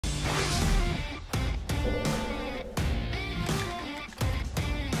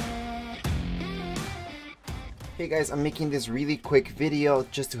Hey guys, I'm making this really quick video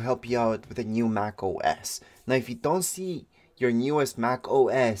just to help you out with the new macOS. Now if you don't see your newest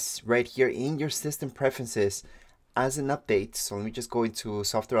macOS right here in your system preferences as an update, so let me just go into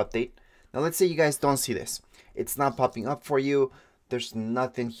software update. Now let's say you guys don't see this. It's not popping up for you. There's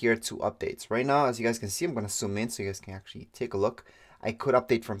nothing here to update. Right now, as you guys can see, I'm going to zoom in so you guys can actually take a look. I could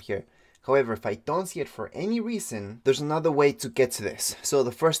update from here. However, if I don't see it for any reason, there's another way to get to this. So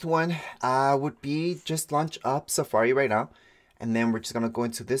the first one would be just launch up Safari right now. And then we're just going to go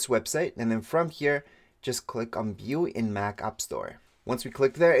into this website. And then from here, just click on View in Mac App Store. Once we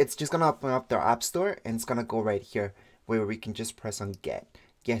click there, it's just going to open up the App Store. And it's going to go right here where we can just press on Get.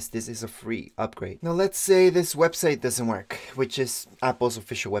 Yes, this is a free upgrade. Now let's say this website doesn't work, which is Apple's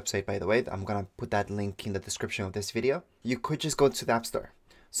official website, by the way. I'm going to put that link in the description of this video. You could just go to the App Store.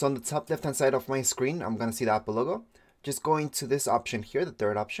 So on the top left hand side of my screen, I'm going to see the Apple logo. Just go into this option here, the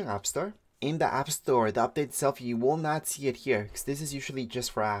third option, App Store. In the App Store, the update itself, you will not see it here because this is usually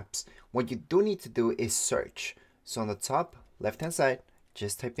just for apps. What you do need to do is search. So on the top left hand side,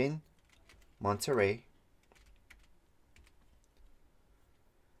 just type in Monterey.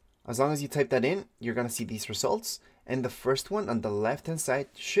 As long as you type that in, you're going to see these results. And the first one on the left hand side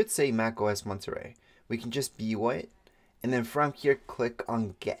should say macOS Monterey. We can just view it. And then from here, click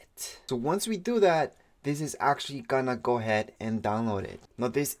on Get. So once we do that, this is actually gonna go ahead and download it. Now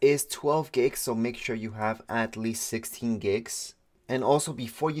this is 12 gigs, so make sure you have at least 16 gigs. And also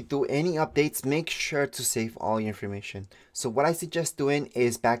before you do any updates, make sure to save all your information. So what I suggest doing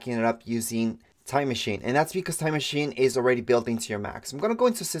is backing it up using Time Machine. And that's because Time Machine is already built into your Mac. So I'm gonna go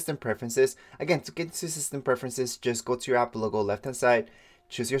into System Preferences. Again, to get into System Preferences, just go to your Apple logo left hand side.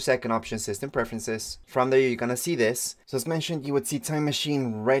 Choose your second option, System Preferences. From there, you're gonna see this. So as mentioned, you would see Time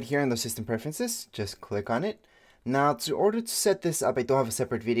Machine right here in the System Preferences. In click on it. Now, in order to set this up, I do have a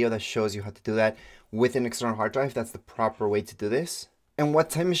separate video that shows you how to do that with an external hard drive. That's the proper way to do this. And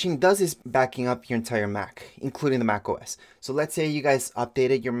what Time Machine does is backing up your entire Mac, including the Mac OS. So let's say you guys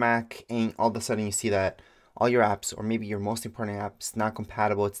updated your Mac and all of a sudden you see that all your apps, or maybe your most important app, is not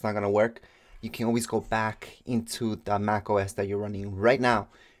compatible, it's not gonna work. You can always go back into the Mac OS that you're running right now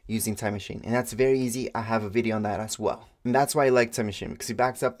using Time Machine. And that's very easy. I have a video on that as well. And that's why I like Time Machine, because it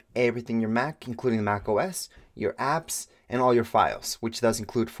backs up everything in your Mac, including the Mac OS, your apps, and all your files, which does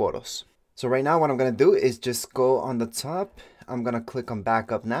include photos. So right now what I'm going to do is just go on the top. I'm going to click on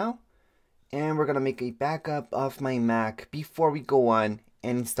Backup Now. And we're going to make a backup of my Mac before we go on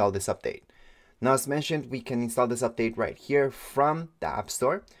and install this update. Now as mentioned, we can install this update right here from the App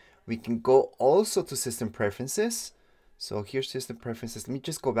Store. We can go also to System Preferences. So here's System Preferences. Let me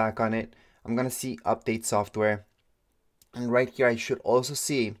just go back on it. I'm going to see Update Software. And right here, I should also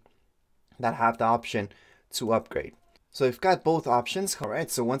see that I have the option to upgrade. So I've got both options. All right,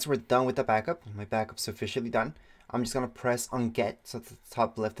 so once we're done with the backup, my backup's officially done. I'm just going to press on Get. So at the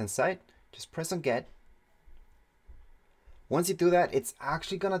top left-hand side, just press on Get. Once you do that, it's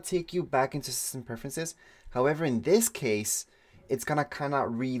actually going to take you back into System Preferences. However, in this case, it's gonna kind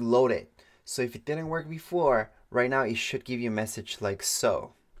of reload it. So if it didn't work before, right now it should give you a message like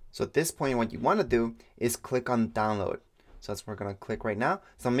so. So at this point, what you want to do is click on download. So that's what we're gonna click right now.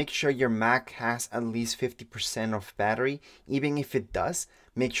 So make sure your Mac has at least 50% of battery. Even if it does,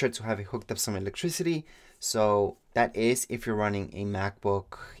 make sure to have it hooked up some electricity. So that is if you're running a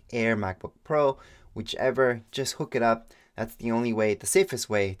MacBook Air, MacBook Pro, whichever, just hook it up. That's the only way, the safest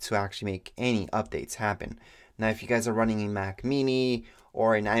way to actually make any updates happen. Now, if you guys are running a Mac Mini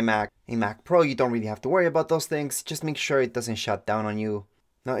or an iMac, a Mac Pro, you don't really have to worry about those things. Just make sure it doesn't shut down on you.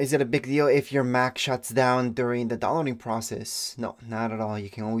 Now, is it a big deal if your Mac shuts down during the downloading process? No, not at all.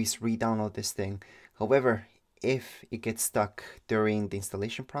 You can always re-download this thing. However, if it gets stuck during the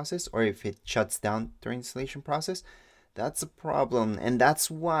installation process or if it shuts down during the installation process, that's a problem. And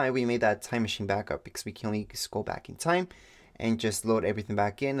that's why we made that Time Machine backup, because we can only just go back in time and just load everything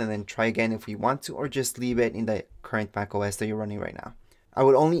back in and then try again if we want to, or just leave it in the current Mac OS that you're running right now. I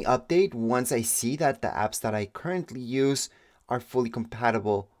would only update once I see that the apps that I currently use are fully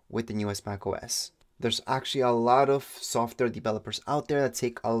compatible with the newest Mac OS. There's actually a lot of software developers out there that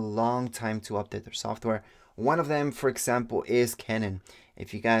take a long time to update their software. One of them, for example, is Canon.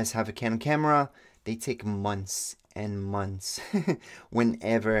 If you guys have a Canon camera, they take months and months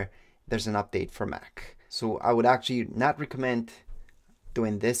whenever there's an update for Mac. So I would actually not recommend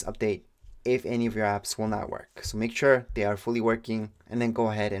doing this update if any of your apps will not work. So make sure they are fully working and then go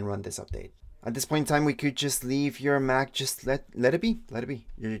ahead and run this update. At this point in time, we could just leave your Mac, just let it be.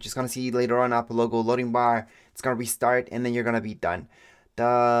 You're just gonna see later on Apple logo loading bar. It's gonna restart and then you're gonna be done.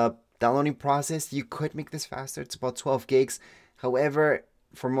 The downloading process, you could make this faster. It's about 12 gigs. However,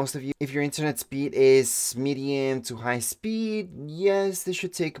 For most of you, if your internet speed is medium to high speed, yes, this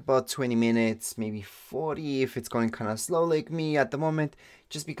should take about 20 minutes, maybe 40 if it's going kind of slow like me at the moment,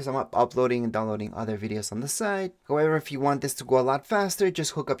 just because I'm uploading and downloading other videos on the side. However, if you want this to go a lot faster,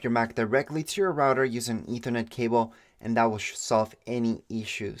 just hook up your Mac directly to your router using an Ethernet cable, and that will solve any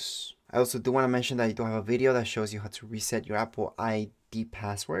issues. I also do want to mention that I do have a video that shows you how to reset your Apple ID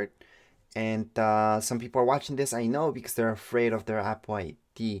password. And some people are watching this, I know, because they're afraid of their Apple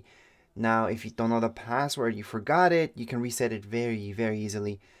ID. Now, if you don't know the password, you forgot it, you can reset it very, very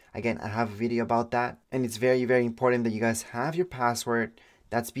easily. Again, I have a video about that. And it's very, very important that you guys have your password.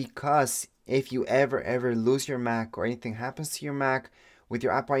 That's because if you ever lose your Mac or anything happens to your Mac, with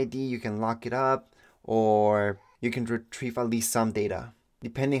your Apple ID, you can lock it up or you can retrieve at least some data,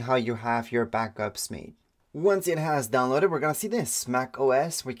 depending how you have your backups made. Once it has downloaded, we're gonna see this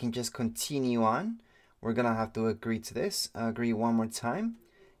macOS. We can just continue on. We're gonna have to agree to this, agree one more time,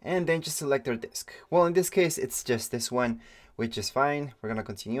 and then just select our disk. Well, in this case, it's just this one, which is fine. We're gonna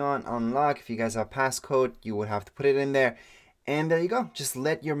continue on, unlock. If you guys have passcode, you would have to put it in there, and there you go. Just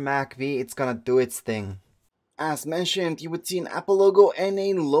let your Mac be. It's gonna do its thing. As mentioned, you would see an Apple logo and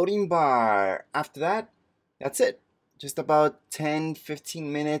a loading bar. After that, that's it. Just about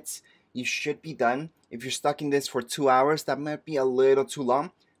 10-15 minutes. You should be done. If you're stuck in this for 2 hours, that might be a little too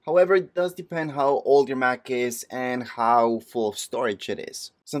long. However, it does depend how old your Mac is and how full of storage it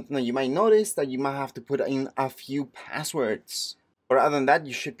is. Something that you might notice that you might have to put in a few passwords. But other than that,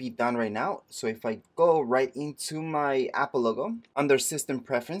 you should be done right now. So if I go right into my Apple logo, under System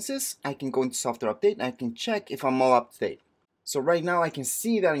Preferences, I can go into Software Update and I can check if I'm all up to date. So right now I can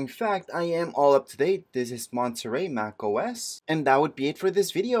see that in fact I am all up to date. This is Monterey macOS. And that would be it for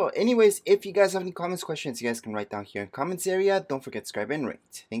this video. Anyways, if you guys have any comments, questions, you guys can write down here in the comments area. Don't forget to subscribe and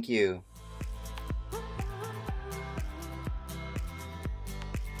rate. Thank you.